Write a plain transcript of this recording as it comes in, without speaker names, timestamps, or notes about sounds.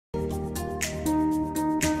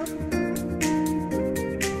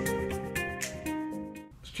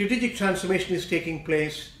Strategic transformation is taking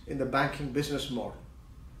place in the banking business model.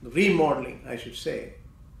 The remodeling, I should say.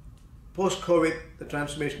 Post-COVID, the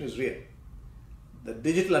transformation is real. The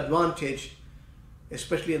digital advantage,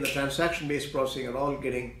 especially in the transaction-based processing, are all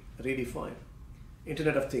getting redefined.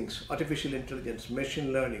 Internet of Things, artificial intelligence,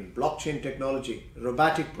 machine learning, blockchain technology,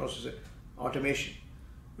 robotic process automation,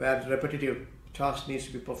 where repetitive tasks needs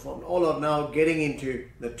to be performed, all are now getting into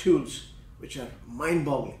the tools which are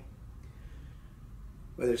mind-boggling.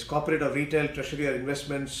 Whether it's corporate or retail, treasury or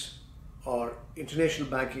investments, or international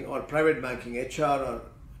banking or private banking, HR or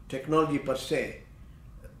technology per se,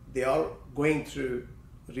 they are going through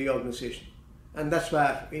reorganization. And that's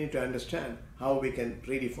where we need to understand how we can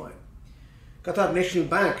redefine. Qatar National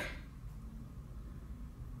Bank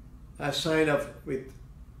has signed up with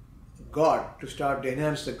God to start to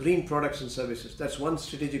enhance the green products and services. That's one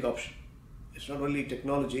strategic option. It's not only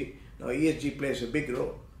technology. Now ESG plays a big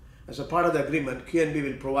role. As a part of the agreement, QNB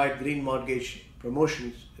will provide green mortgage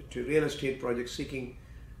promotions to real estate projects seeking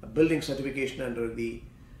a building certification under the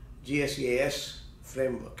GSEAS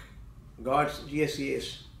framework. God's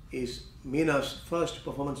GSEAS is MENA's first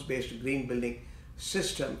performance-based green building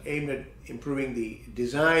system aimed at improving the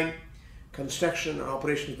design, construction and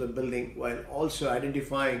operation of the building while also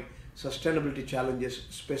identifying sustainability challenges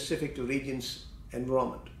specific to region's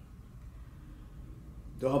environment.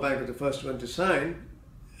 Doha Bank was the first one to sign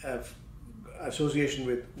association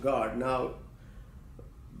with God. Now,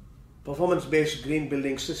 performance-based green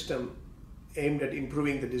building system aimed at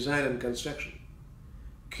improving the design and construction.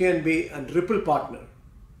 QNB and Ripple partner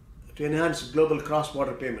to enhance global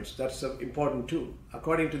cross-border payments. That's an important tool.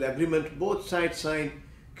 According to the agreement, both sides signed.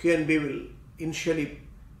 QNB will initially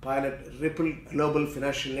pilot Ripple Global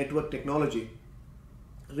Financial Network technology,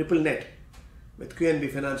 RippleNet, with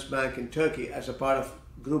QNB Finance Bank in Turkey as a part of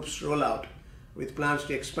group's rollout, with plans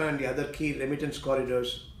to expand the other key remittance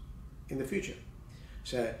corridors in the future.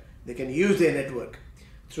 So they can use their network.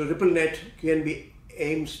 Through RippleNet, QNB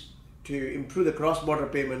aims to improve the cross-border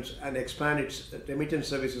payments and expand its remittance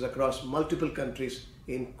services across multiple countries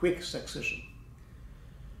in quick succession.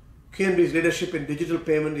 QNB's leadership in digital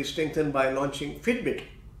payment is strengthened by launching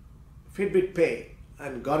Fitbit Pay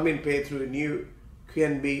and Garmin Pay through a new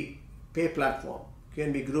QNB Pay platform.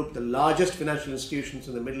 QNB Group, the largest financial institutions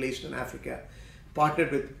in the Middle East and Africa,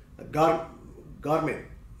 partnered with Garmin,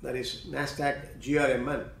 that is Nasdaq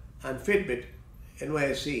GRMN, and Fitbit,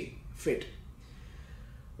 NYSE Fit.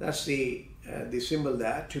 That's the symbol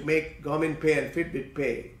there, to make Garmin Pay and Fitbit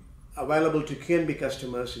Pay available to QNB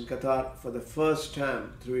customers in Qatar for the first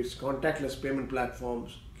time through its contactless payment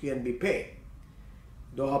platforms, QNB Pay,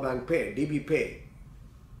 Doha Bank Pay, DB Pay,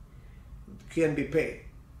 QNB Pay.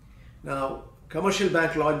 Now, Commercial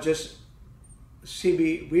Bank launches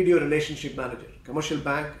CB Video Relationship Manager. Commercial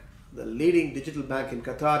Bank, the leading digital bank in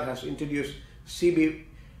Qatar, has introduced CB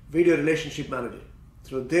Video Relationship Manager.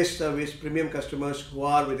 Through this service, premium customers who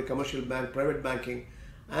are with the commercial bank, private banking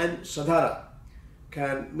and Sadhara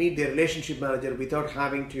can meet their relationship manager without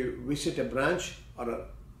having to visit a branch or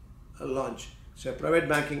a launch. So private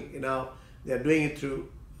banking, they are doing it through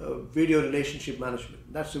video relationship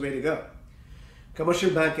management. That's the way to go. Commercial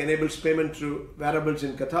Bank enables payment through wearables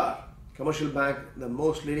in Qatar. Commercial Bank, the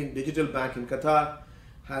most leading digital bank in Qatar,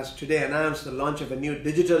 has today announced the launch of a new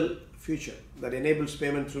digital future that enables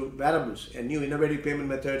payment through wearables and new innovative payment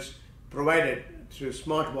methods provided through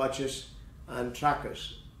smartwatches and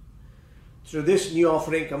trackers. Through this new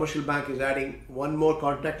offering, Commercial Bank is adding one more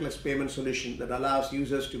contactless payment solution that allows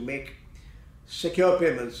users to make secure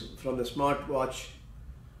payments from the smartwatch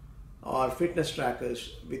or fitness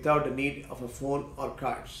trackers without the need of a phone or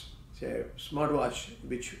cards. So smartwatch,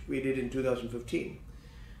 which we did in 2015.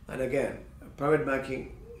 And again, private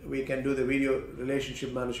banking, we can do the video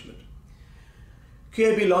relationship management.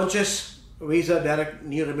 QAB launches Visa Direct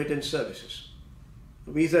new remittance services.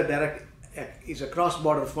 Visa Direct is a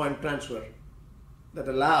cross-border fund transfer that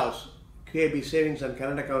allows QAB savings and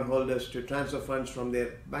current account holders to transfer funds from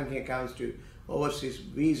their banking accounts to overseas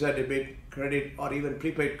Visa debit, credit or even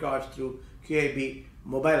prepaid cards through QAB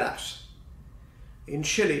mobile apps.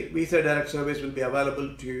 Initially, Visa Direct service will be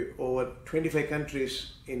available to over 25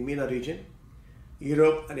 countries in MENA region,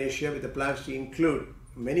 Europe and Asia, with the plans to include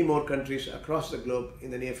many more countries across the globe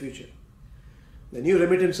in the near future. The new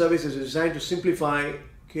remittance service is designed to simplify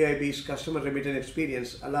QIB's customer remittance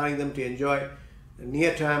experience, allowing them to enjoy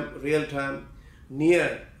near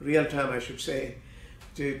real-time, I should say,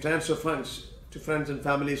 to transfer funds to friends and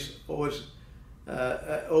families overseas,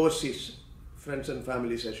 friends and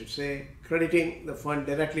families, I should say, crediting the fund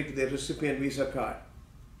directly to their recipient Visa card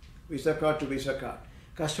to Visa card.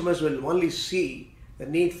 Customers will only see the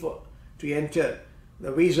need to enter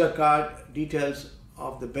the Visa card details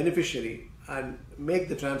of the beneficiary and make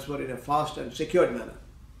the transfer in a fast and secured manner.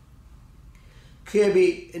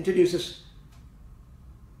 QAB introduces,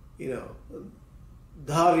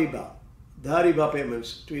 Dhariba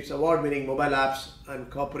payments to its award-winning mobile apps and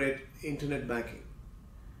corporate internet banking.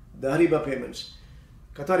 Dhariba payments.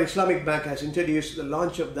 Qatar Islamic Bank has introduced the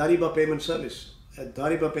launch of Dhariba payment service. A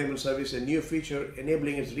Dhariba payment service, a new feature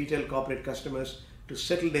enabling its retail corporate customers to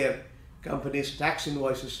settle their company's tax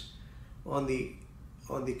invoices on the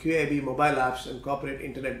QAB mobile apps and corporate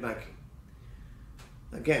internet banking.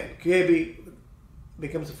 Again, QAB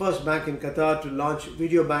becomes the first bank in Qatar to launch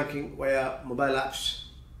video banking via mobile apps.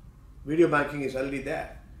 Video banking is already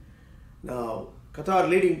there. Now, Qatar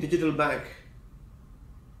leading digital bank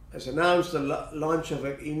has announced the launch of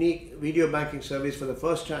a unique video banking service for the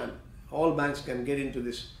first time. All banks can get into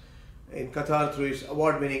this in Qatar through its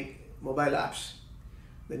award-winning mobile apps.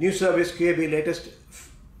 The new service, QAB latest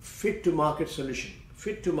fit-to-market solution.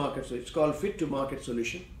 It's called fit-to-market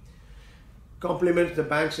solution. Complements the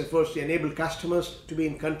bank's efforts to enable customers to be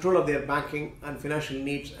in control of their banking and financial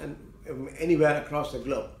needs and anywhere across the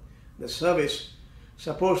globe. The service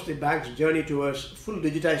supports the bank's journey towards full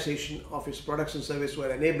digitization of its products and services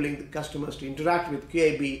while enabling the customers to interact with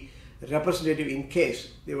QAB representative in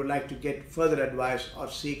case they would like to get further advice or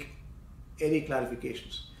seek any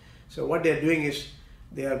clarifications. So what they are doing is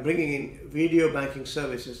they are bringing in video banking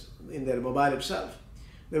services in their mobile itself.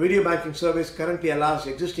 The video banking service currently allows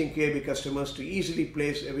existing QAB customers to easily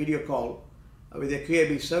place a video call with a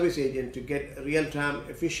QAB service agent to get real-time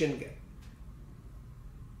efficient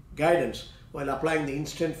guidance while applying the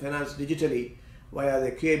instant finance digitally via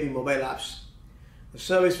the QAB mobile apps. The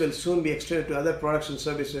service will soon be extended to other products and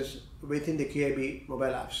services within the QAB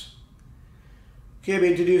mobile apps. QAB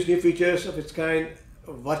introduced new features of its kind,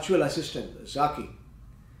 virtual assistant, Zaki.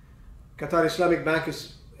 Qatar Islamic Bank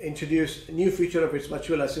has introduced a new feature of its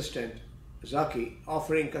virtual assistant, Zaki,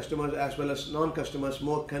 offering customers as well as non-customers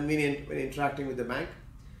more convenient when interacting with the bank.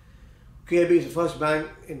 QAB is the first bank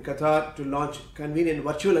in Qatar to launch convenient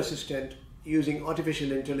virtual assistant using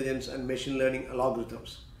artificial intelligence and machine learning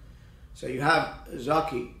algorithms. So you have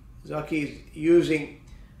Zaki. Zaki is using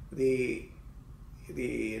the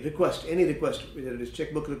request, any request, whether it is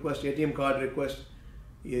checkbook request, ATM card request,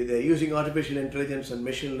 they're using artificial intelligence and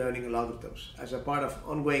machine learning algorithms as a part of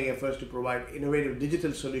ongoing efforts to provide innovative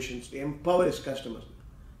digital solutions to empower its customers.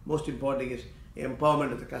 Most important is the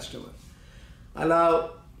empowerment of the customer.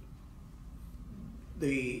 Allow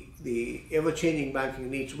the ever-changing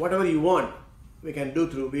banking needs. Whatever you want, we can do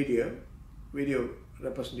through video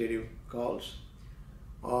representative calls,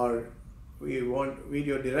 or we want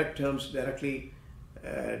video direct terms directly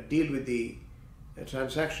deal with the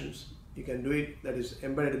transactions. You can do it, that is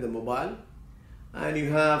embedded in the mobile. And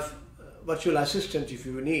you have virtual assistant if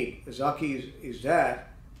you need. Zaki is there,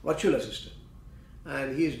 virtual assistant,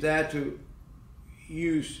 and he is there to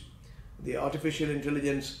use the artificial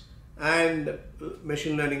intelligence and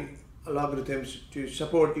machine learning algorithms to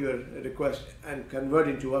support your request and convert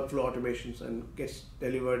into workflow automations and gets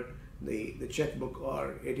delivered the checkbook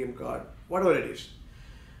or ATM card, whatever it is.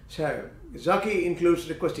 So Zaki includes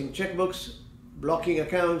requesting checkbooks, blocking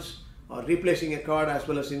accounts, or replacing a card, as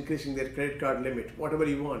well as increasing their credit card limit. Whatever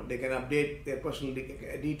you want, they can update their personal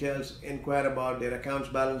details, inquire about their accounts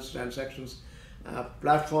balance, transactions,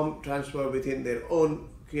 platform transfer within their own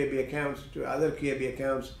QAB accounts to other QAB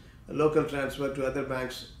accounts, a local transfer to other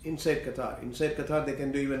banks inside Qatar. Inside Qatar, they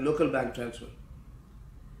can do even local bank transfer.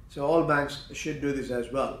 So all banks should do this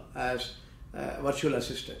as well as virtual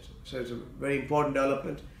assistants. So it's a very important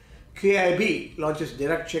development. QAB launches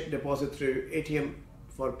direct check deposit through ATM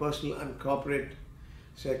for personal and corporate.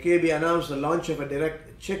 So QAB announced the launch of a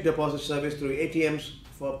direct check deposit service through ATMs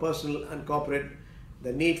for personal and corporate.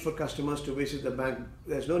 The need for customers to visit the bank,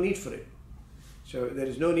 there's no need for it. So there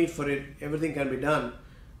is no need for it. Everything can be done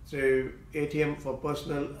through ATM for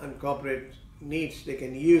personal and corporate needs. They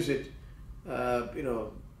can use it, the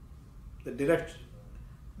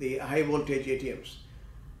high voltage ATMs.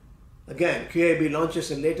 Again, QAB launches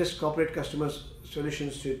the latest corporate customer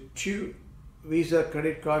solutions to 2 Visa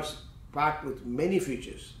credit cards packed with many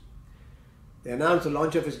features. They announced the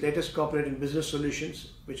launch of its latest corporate and business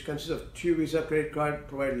solutions, which consists of 2 Visa credit cards,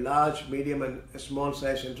 provide large, medium and small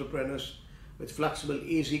size entrepreneurs with flexible,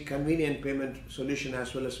 easy, convenient payment solution,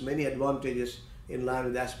 as well as many advantages in line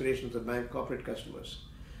with the aspirations of bank corporate customers.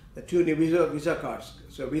 The 2 new Visa cards.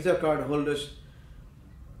 So Visa card holders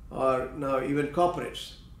are now even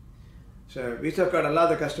corporates. So Visa card allow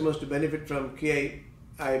the customers to benefit from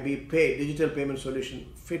QAB Pay digital payment solution,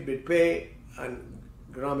 Fitbit Pay and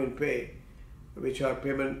Grameen Pay, which are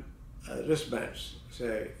payment wristbands.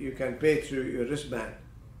 So you can pay through your wristband.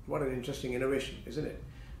 What an interesting innovation, isn't it?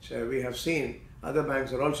 So we have seen other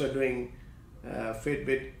banks are also doing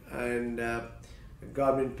Fitbit and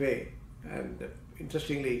Garmin Pay, and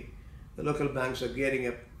interestingly, the local banks are gearing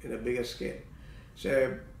up in a bigger scale.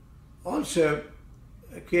 So also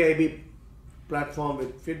a KIB platform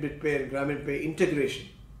with Fitbit Pay and Garmin Pay integration,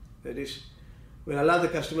 that is, will allow the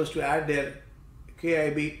customers to add their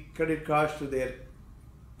KIB credit cards to their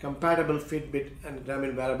compatible Fitbit and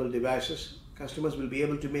Garmin wearable devices. Customers will be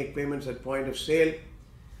able to make payments at point of sale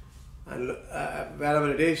and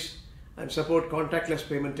wherever it is, and support contactless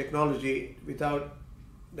payment technology without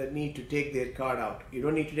the need to take their card out. You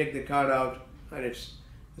don't need to take the card out, and it's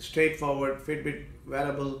a straightforward Fitbit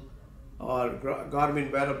wearable or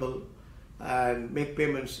Garmin wearable, and make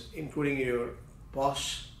payments including your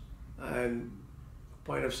POS and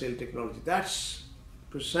point of sale technology. That's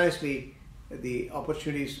precisely the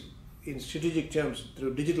opportunities in strategic terms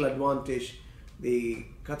through digital advantage the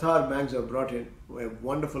Qatar banks have brought in, a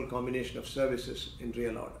wonderful combination of services in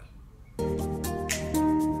real order.